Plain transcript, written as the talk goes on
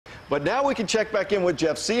But now we can check back in with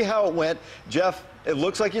Jeff, see how it went. Jeff, it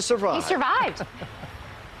looks like you survived. You survived.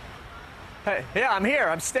 Hey, yeah, I'm here.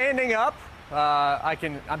 I'm standing up.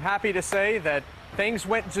 I'm happy to say that things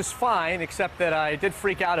went just fine, except that I did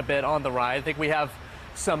freak out a bit on the ride. I think we have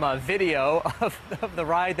some video of the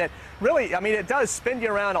ride that really, I mean, it does spin you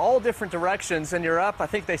around all different directions, and you're up, I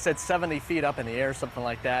think they said 70 feet up in the air, something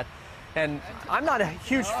like that. And I'm not a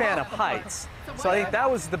huge fan of heights, so I think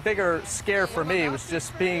that was the bigger scare for me, was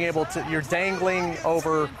just being able to, you're dangling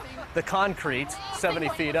over the concrete 70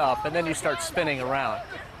 feet up, and then you start spinning around.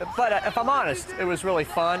 But if I'm honest, it was really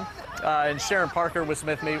fun. And Sharon Parker was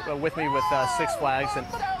with me with Six Flags, and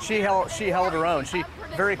she held her own. She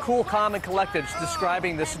very cool, calm, and collected,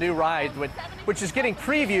 describing this new ride, which is getting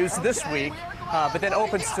previews this week, but then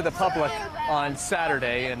opens to the public on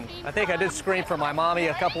Saturday. And I think I did scream for my mommy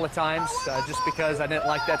a couple of times, just because I didn't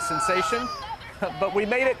like that sensation. But we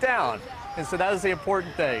made it down, and so that was the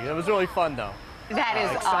important thing. It was really fun, though. That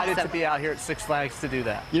is excited awesome. to be out here at Six Flags to do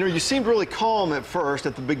that. You know, you seemed really calm at first,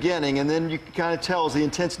 at the beginning, and then you kind of tell as the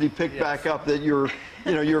intensity picked back up that your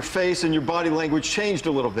face and your body language changed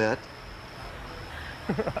a little bit.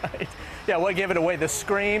 Right. Yeah, what gave it away? The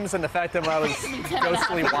screams and the fact that I was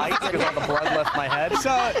ghostly white because all the blood left my head.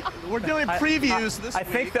 So we're doing previews this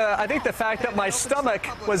week. I think the fact that my stomach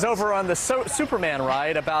was over on the Superman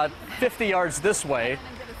ride about 50 yards this way.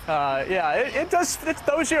 Yeah, it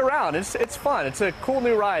throws you around. It's fun. It's a cool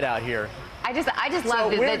new ride out here. I just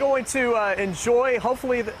love it. We're going to enjoy,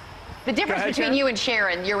 hopefully, the difference between you and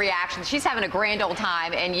Sharon, your reaction. She's having a grand old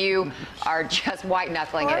time, and you are just white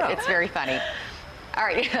knuckling it. It's very funny. All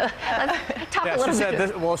right, let's talk a little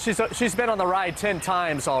bit. Well, she's been on the ride 10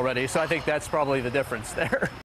 times already, so I think that's probably the difference there.